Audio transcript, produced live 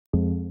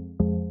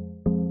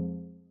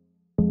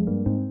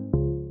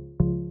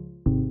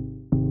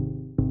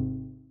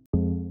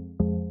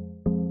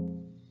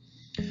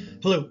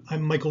Hello,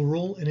 I'm Michael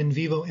Rule, an in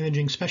vivo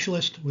imaging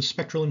specialist with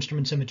Spectral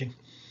Instruments Imaging.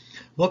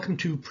 Welcome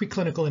to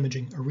Preclinical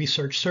Imaging, a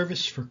research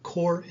service for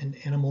core and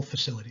animal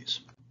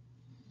facilities.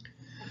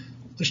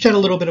 Let's chat a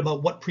little bit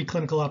about what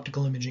preclinical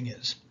optical imaging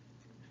is.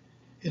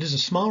 It is a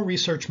small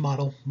research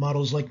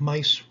models like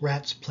mice,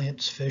 rats,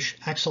 plants, fish,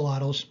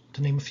 axolotls,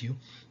 to name a few,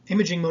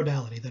 imaging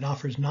modality that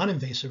offers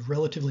non-invasive,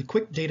 relatively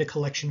quick data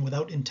collection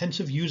without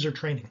intensive user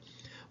training,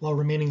 while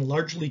remaining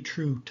largely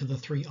true to the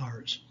 3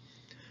 R's.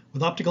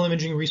 With optical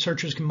imaging,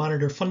 researchers can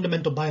monitor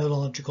fundamental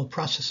biological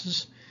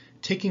processes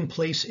taking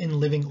place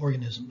in living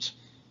organisms.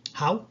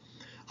 How?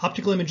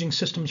 Optical imaging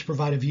systems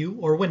provide a view,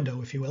 or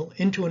window, if you will,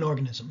 into an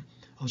organism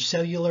of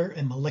cellular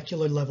and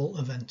molecular level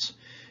events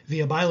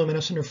via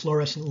bioluminescent or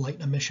fluorescent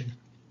light emission,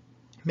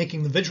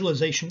 making the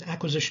visualization,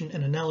 acquisition,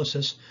 and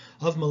analysis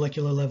of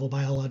molecular level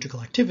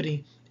biological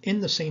activity in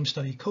the same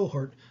study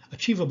cohort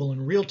achievable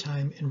in real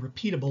time and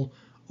repeatable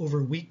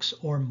over weeks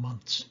or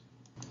months.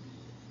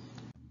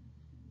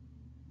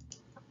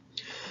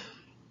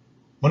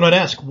 One might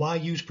ask, why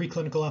use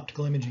preclinical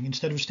optical imaging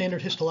instead of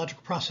standard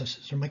histological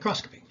processes or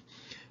microscopy?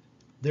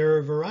 There are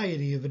a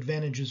variety of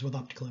advantages with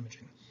optical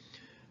imaging.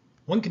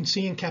 One can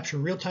see and capture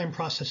real-time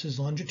processes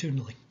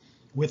longitudinally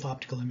with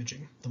optical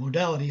imaging. The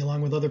modality,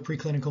 along with other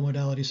preclinical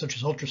modalities such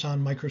as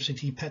ultrasound,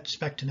 micro-CT, PET,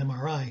 SPECT, and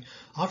MRI,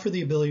 offer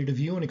the ability to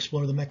view and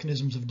explore the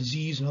mechanisms of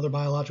disease and other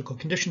biological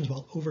conditions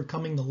while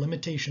overcoming the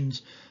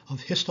limitations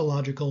of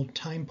histological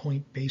time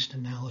point-based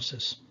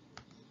analysis.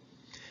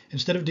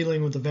 Instead of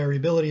dealing with the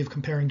variability of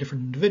comparing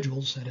different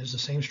individuals, that is the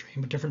same strain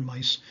but different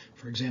mice,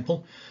 for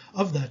example,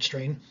 of that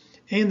strain,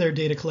 and their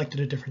data collected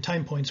at different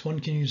time points, one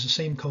can use the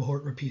same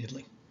cohort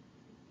repeatedly.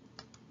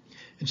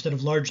 Instead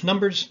of large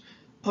numbers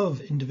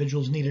of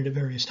individuals needed at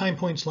various time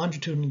points,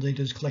 longitudinal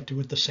data is collected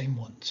with the same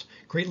ones,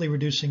 greatly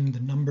reducing the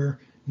number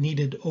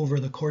needed over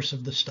the course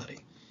of the study.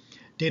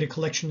 Data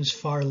collection is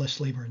far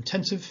less labor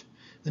intensive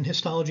than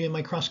histology and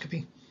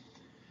microscopy.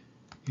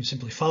 You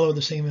simply follow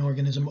the same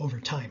organism over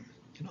time.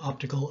 And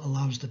optical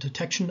allows the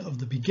detection of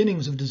the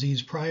beginnings of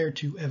disease prior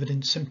to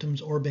evident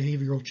symptoms or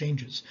behavioral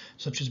changes,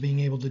 such as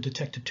being able to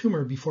detect a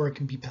tumor before it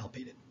can be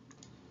palpated.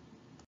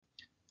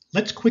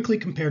 Let's quickly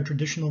compare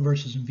traditional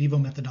versus in vivo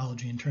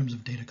methodology in terms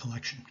of data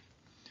collection.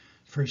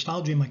 For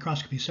histology and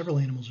microscopy, several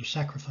animals are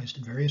sacrificed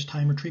at various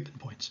time or treatment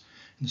points.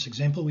 In this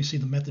example, we see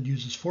the method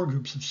uses 4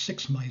 groups of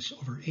 6 mice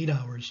over 8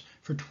 hours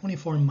for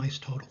 24 mice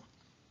total.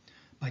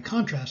 By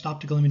contrast,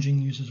 optical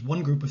imaging uses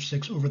 1 group of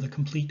 6 over the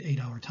complete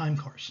 8-hour time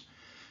course.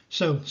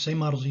 So, same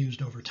models are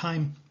used over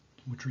time,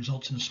 which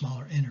results in a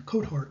smaller N or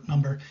cohort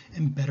number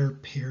and better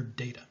paired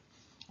data.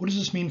 What does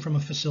this mean from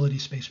a facility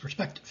space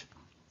perspective?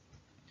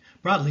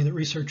 Broadly, that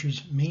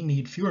researchers may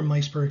need fewer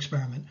mice per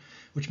experiment,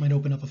 which might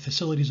open up a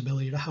facility's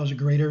ability to house a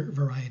greater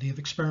variety of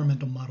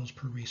experimental models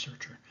per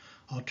researcher.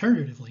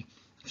 Alternatively,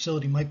 the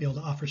facility might be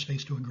able to offer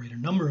space to a greater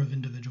number of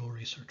individual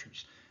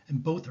researchers,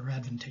 and both are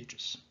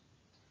advantageous.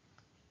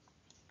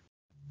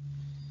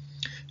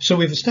 So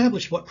we've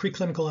established what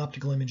preclinical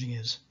optical imaging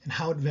is and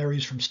how it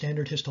varies from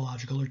standard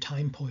histological or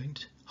time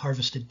point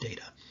harvested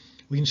data.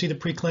 We can see that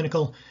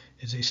preclinical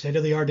is a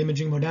state-of-the-art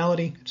imaging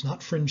modality, it's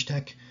not fringe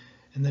tech,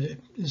 and that it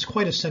is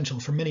quite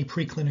essential for many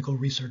preclinical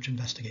research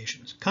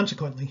investigations.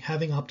 Consequently,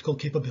 having optical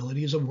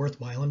capability is a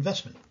worthwhile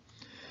investment.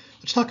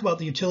 Let's talk about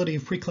the utility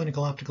of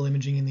preclinical optical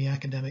imaging in the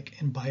academic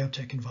and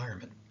biotech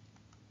environment,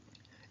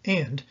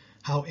 and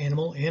how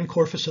animal and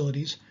core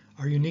facilities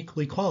are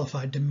uniquely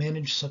qualified to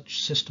manage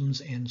such systems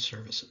and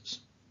services.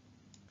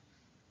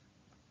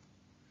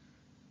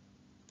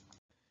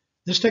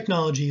 This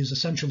technology is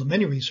essential to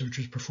many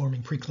researchers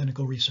performing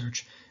preclinical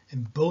research,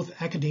 and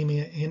both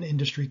academia and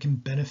industry can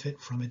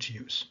benefit from its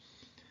use.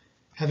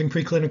 Having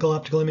preclinical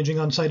optical imaging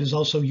on site is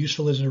also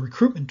useful as a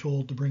recruitment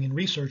tool to bring in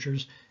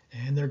researchers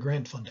and their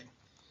grant funding.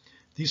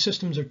 These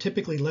systems are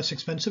typically less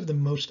expensive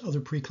than most other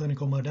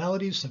preclinical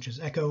modalities such as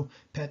echo,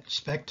 PET,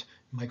 SPECT,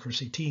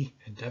 micro-CT,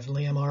 and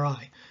definitely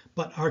MRI,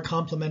 but are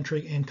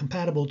complementary and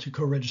compatible to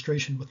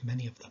co-registration with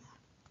many of them.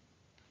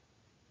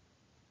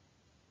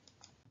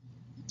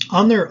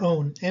 On their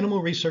own,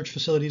 animal research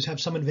facilities have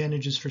some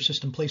advantages for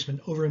system placement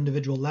over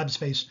individual lab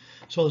space,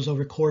 as well as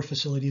over core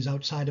facilities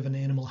outside of an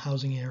animal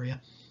housing area.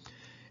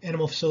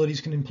 Animal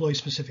facilities can employ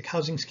specific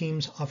housing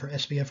schemes, offer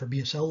SBF or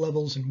BSL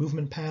levels and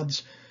movement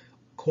paths,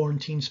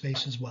 quarantine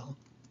space as well.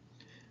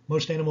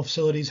 Most animal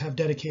facilities have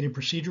dedicated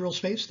procedural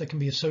space that can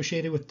be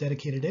associated with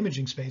dedicated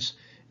imaging space,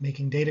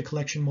 making data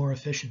collection more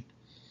efficient.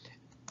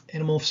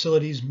 Animal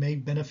facilities may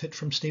benefit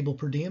from stable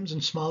per diems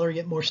and smaller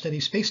yet more steady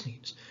space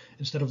needs,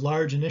 instead of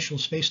large initial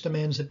space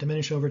demands that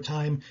diminish over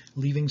time,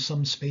 leaving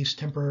some space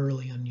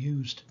temporarily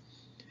unused.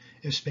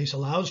 If space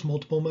allows,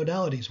 multiple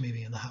modalities may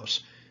be in the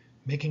house,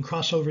 making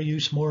crossover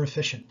use more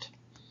efficient.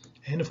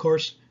 And of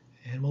course,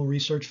 animal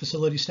research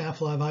facility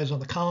staff will have eyes on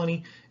the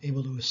colony,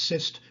 able to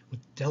assist with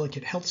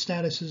delicate health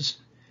statuses,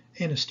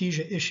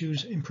 anesthesia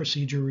issues, and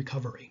procedure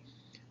recovery.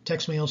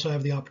 Techs may also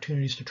have the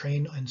opportunities to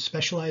train and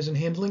specialize in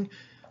handling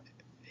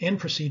and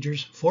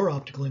procedures for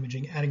optical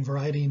imaging, adding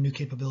variety and new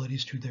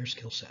capabilities to their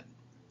skill set.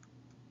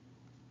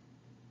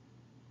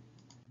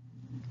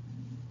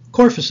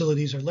 Core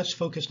facilities are less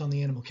focused on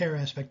the animal care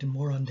aspect and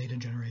more on data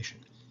generation.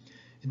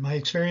 In my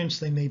experience,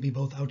 they may be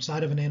both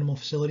outside of an animal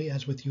facility,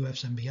 as with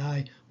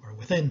UFSMBI, or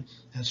within,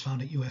 as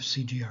found at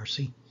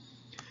UFCGRC.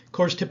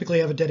 Cores typically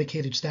have a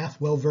dedicated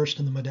staff well versed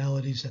in the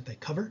modalities that they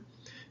cover,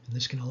 and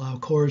this can allow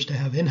cores to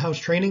have in-house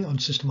training on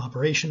system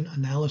operation,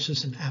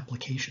 analysis, and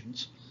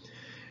applications.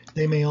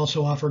 They may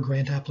also offer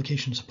grant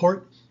application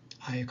support,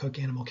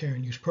 IACUC animal care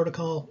and use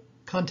protocol,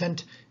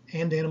 content,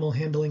 and animal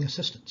handling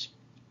assistance.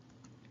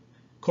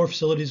 Core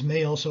facilities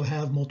may also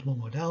have multiple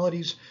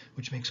modalities,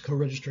 which makes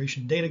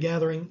co-registration data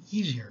gathering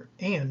easier,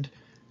 and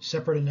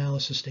separate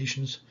analysis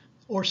stations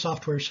or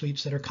software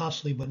suites that are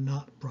costly but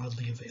not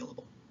broadly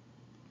available.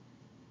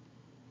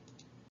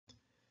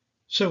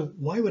 So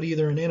why would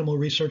either an animal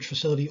research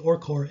facility or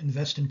core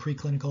invest in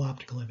preclinical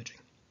optical imaging?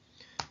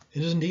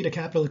 It is indeed a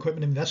capital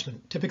equipment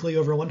investment, typically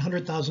over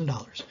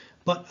 $100,000,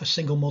 but a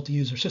single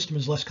multi-user system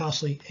is less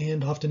costly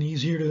and often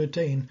easier to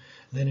attain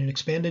than an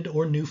expanded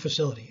or new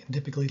facility, and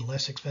typically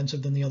less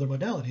expensive than the other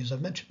modalities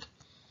I've mentioned.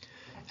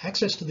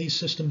 Access to these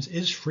systems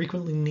is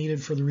frequently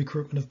needed for the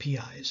recruitment of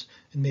PIs,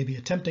 and may be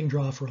a tempting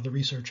draw for other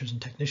researchers and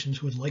technicians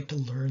who would like to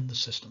learn the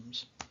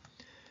systems.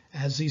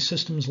 As these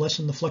systems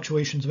lessen the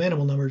fluctuations of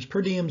animal numbers,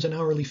 per diems and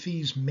hourly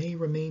fees may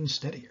remain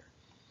steadier.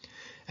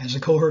 As the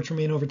cohorts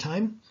remain over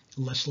time,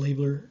 less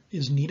labor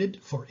is needed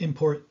for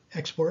import,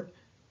 export,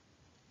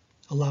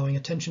 allowing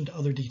attention to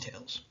other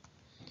details.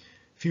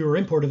 Fewer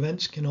import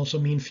events can also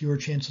mean fewer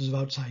chances of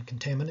outside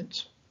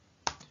contaminants.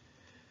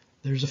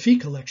 There's a fee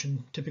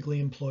collection typically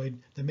employed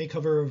that may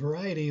cover a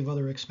variety of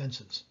other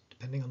expenses.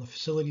 Depending on the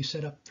facility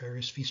setup,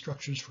 various fee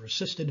structures for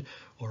assisted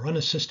or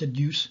unassisted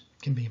use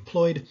can be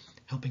employed,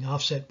 helping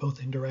offset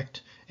both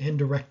indirect and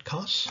direct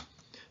costs,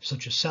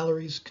 such as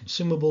salaries,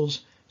 consumables,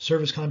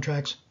 service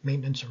contracts,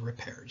 maintenance, or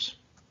repairs.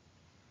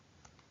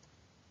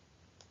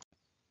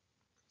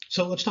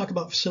 So let's talk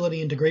about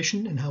facility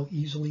integration and how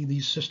easily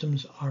these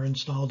systems are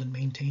installed and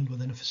maintained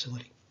within a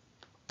facility.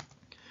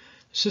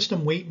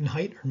 System weight and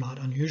height are not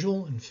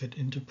unusual and fit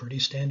into pretty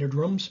standard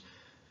rooms.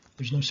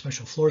 There's no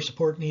special floor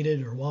support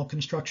needed or wall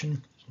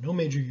construction. There's no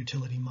major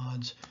utility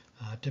mods.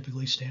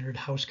 Typically standard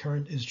house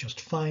current is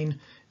just fine. An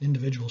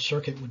individual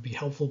circuit would be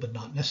helpful but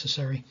not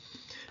necessary.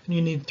 And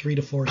you need 3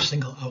 to 4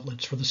 single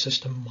outlets for the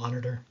system,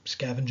 monitor,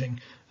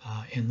 scavenging,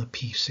 and the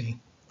PC.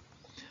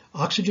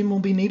 Oxygen will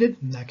be needed,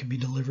 and that can be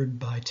delivered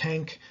by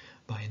tank,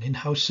 by an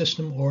in-house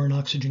system, or an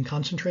oxygen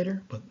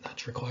concentrator, but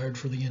that's required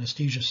for the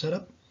anesthesia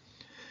setup.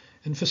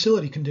 And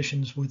facility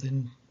conditions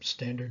within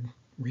standard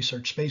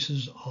research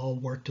spaces all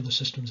work to the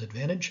system's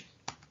advantage.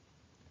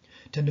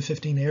 10 to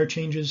 15 air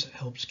changes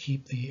helps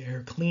keep the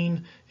air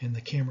clean and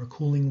the camera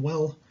cooling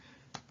well.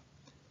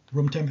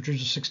 Room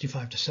temperatures of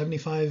 65 to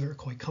 75 are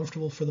quite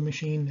comfortable for the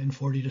machine, and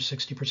 40 to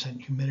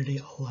 60%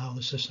 humidity allow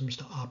the systems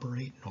to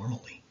operate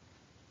normally.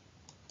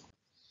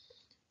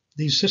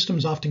 These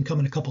systems often come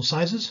in a couple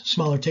sizes,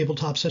 smaller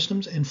tabletop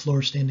systems and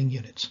floor standing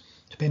units.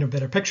 To paint a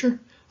better picture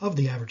of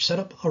the average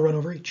setup, I'll run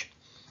over each.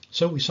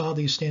 So we saw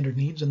these standard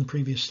needs in the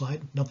previous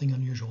slide, nothing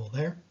unusual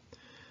there.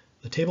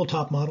 The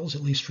tabletop models,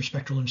 at least for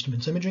spectral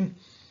instruments imaging,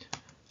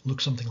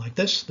 look something like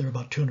this. They're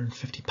about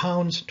 250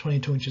 pounds,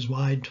 22 inches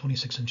wide,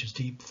 26 inches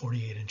deep,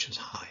 48 inches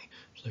high.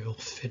 So they will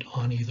fit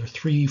on either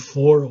 3,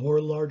 4,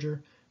 or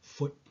larger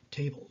foot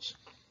tables.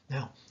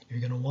 Now, you're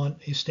going to want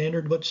a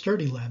standard but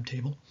sturdy lab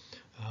table.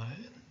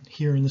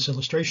 Here in this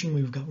illustration,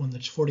 we've got one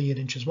that's 48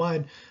 inches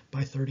wide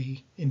by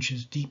 30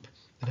 inches deep.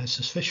 That has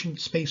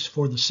sufficient space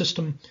for the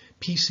system,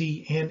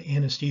 PC, and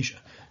anesthesia.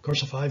 Of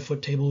course, a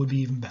 5-foot table would be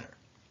even better.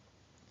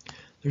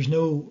 There's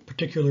no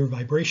particular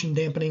vibration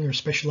dampening or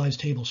specialized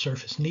table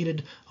surface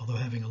needed, although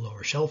having a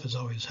lower shelf is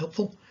always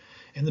helpful.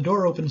 And the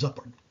door opens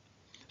upward,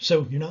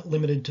 so you're not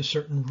limited to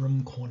certain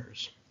room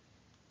corners.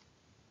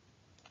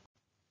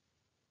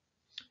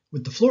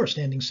 With the floor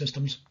standing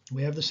systems,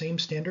 we have the same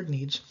standard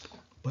needs,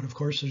 but of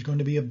course there's going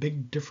to be a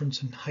big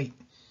difference in height,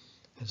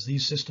 as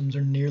these systems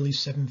are nearly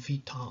 7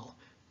 feet tall.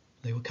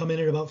 They will come in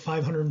at about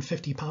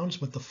 550 pounds,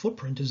 but the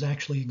footprint is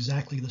actually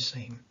exactly the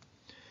same.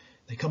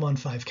 They come on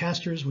 5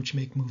 casters, which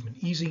make movement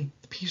easy.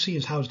 The PC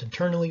is housed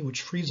internally,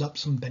 which frees up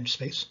some bench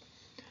space.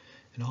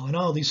 And all in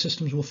all, these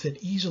systems will fit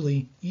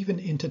easily, even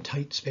into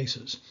tight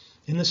spaces.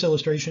 In this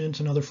illustration, it's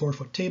another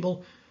 4-foot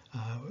table,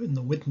 and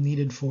the width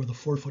needed for the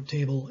 4-foot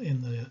table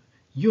in the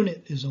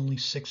unit is only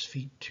 6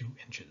 feet 2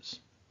 inches.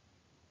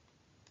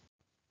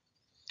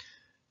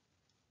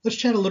 Let's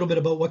chat a little bit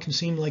about what can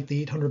seem like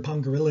the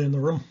 800-pound gorilla in the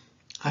room,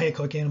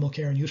 IACUC animal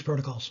care and use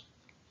protocols.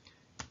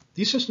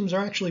 These systems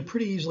are actually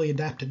pretty easily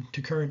adapted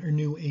to current or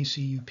new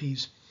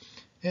ACUPs.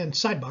 And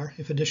sidebar,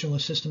 if additional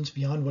assistance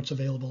beyond what's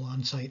available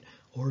on site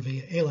or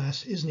via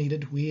AALAS is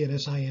needed, we at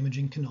SI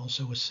Imaging can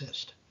also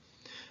assist.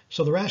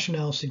 So the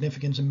rationale,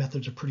 significance, and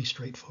methods are pretty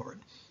straightforward.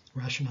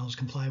 Rationales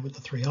comply with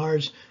the 3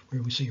 R's,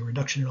 where we see a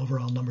reduction in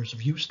overall numbers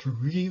of use through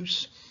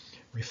reuse,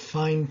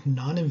 refined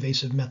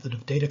non-invasive method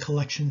of data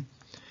collection.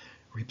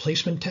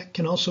 Replacement tech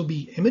can also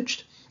be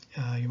imaged.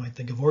 You might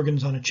think of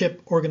organs on a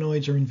chip,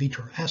 organoids, or in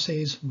vitro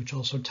assays, which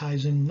also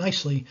ties in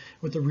nicely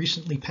with the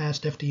recently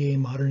passed FDA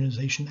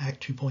Modernization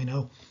Act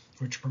 2.0,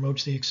 which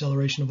promotes the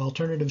acceleration of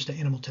alternatives to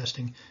animal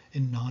testing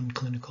in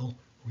non-clinical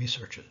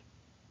research.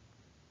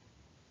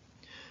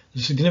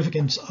 The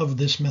significance of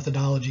this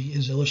methodology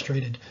is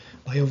illustrated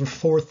by over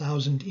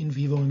 4,000 in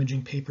vivo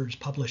imaging papers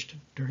published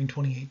during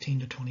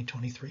 2018 to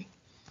 2023.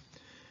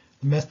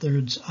 The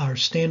methods are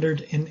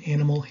standard in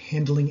animal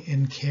handling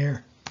and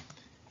care.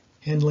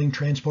 Handling,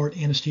 transport,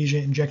 anesthesia,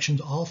 injections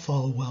all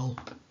fall well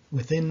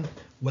within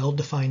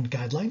well-defined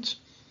guidelines.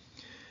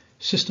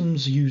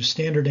 Systems use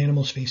standard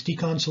animal space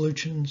decon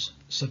solutions,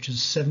 such as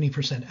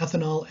 70%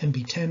 ethanol,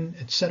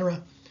 MB10,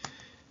 etc.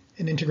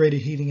 And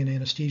integrated heating and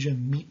anesthesia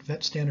meet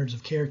vet standards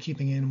of care,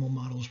 keeping animal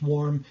models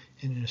warm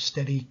and in a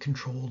steady,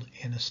 controlled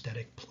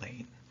anesthetic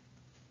plane.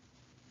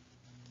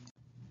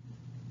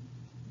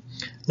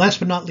 Last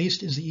but not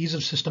least is the ease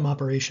of system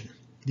operation.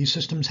 These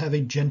systems have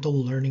a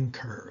gentle learning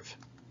curve.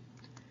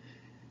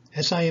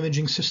 SI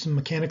imaging system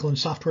mechanical and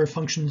software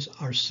functions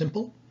are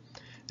simple.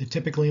 They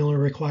typically only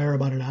require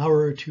about an hour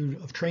or two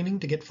of training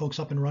to get folks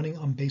up and running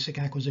on basic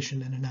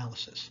acquisition and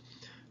analysis.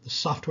 The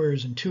software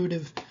is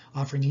intuitive,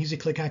 offering easy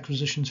click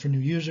acquisitions for new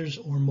users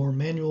or more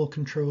manual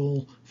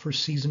control for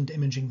seasoned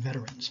imaging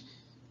veterans.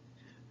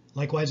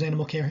 Likewise,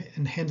 animal care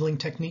and handling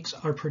techniques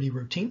are pretty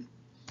routine,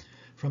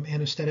 from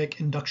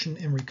anesthetic induction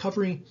and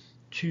recovery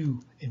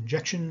to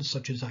injections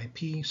such as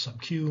IP,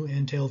 sub-Q,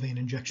 and tail vein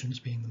injections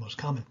being the most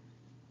common.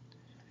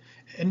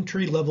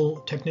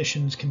 Entry-level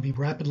technicians can be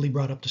rapidly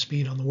brought up to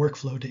speed on the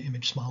workflow to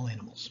image small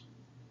animals.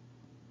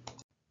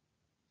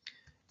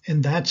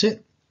 And that's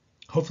it.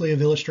 Hopefully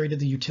I've illustrated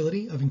the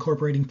utility of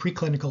incorporating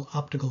preclinical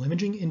optical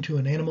imaging into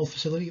an animal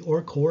facility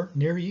or core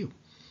near you.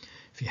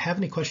 If you have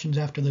any questions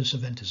after this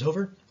event is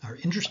over, are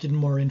interested in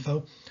more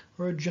info,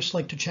 or would just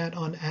like to chat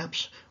on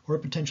apps or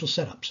potential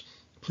setups,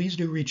 please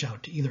do reach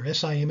out to either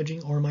SI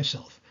Imaging or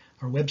myself.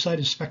 Our website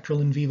is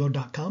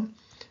spectralinvivo.com,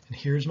 and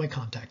here's my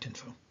contact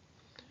info.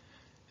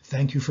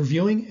 Thank you for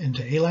viewing, and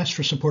to AALAS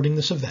for supporting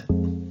this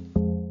event.